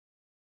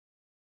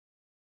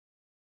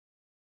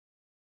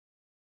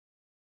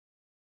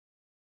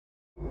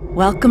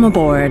Welcome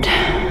aboard.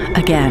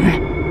 Again.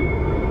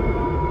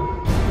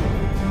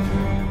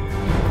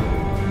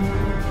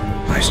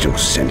 I still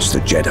sense the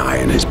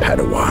Jedi and his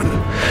Padawan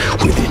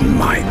within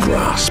my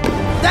grasp.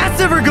 That's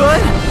never good!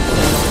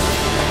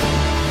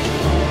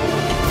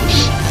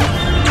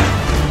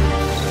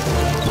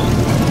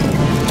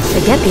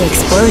 Forget the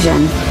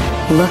explosion.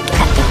 Look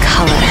at the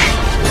color.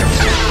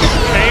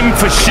 Aim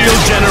for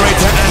shield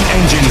generator and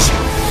engines.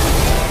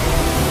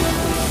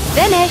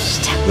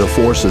 Finished! The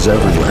Force is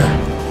everywhere,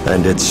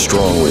 and it's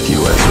strong with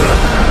you, Ezra.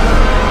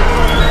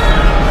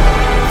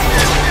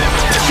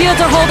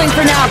 Shields are holding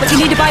for now, but you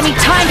need to buy me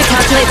time to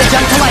calculate the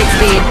jump to light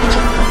speed.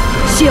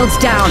 Shields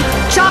down.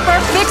 Chopper,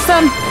 fix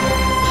them!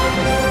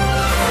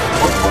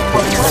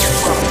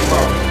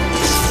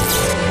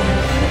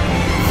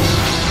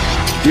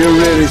 Do you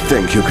really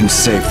think you can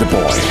save the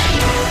boy?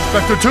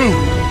 Spectre 2,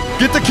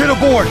 get the kid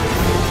aboard!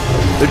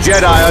 The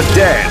Jedi are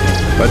dead,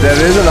 but there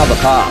is another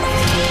path.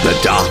 The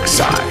dark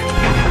side.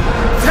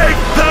 Take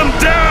them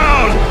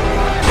down!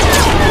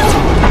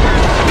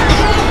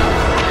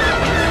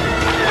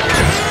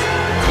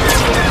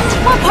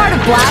 What part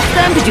of blast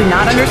them did you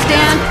not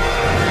understand?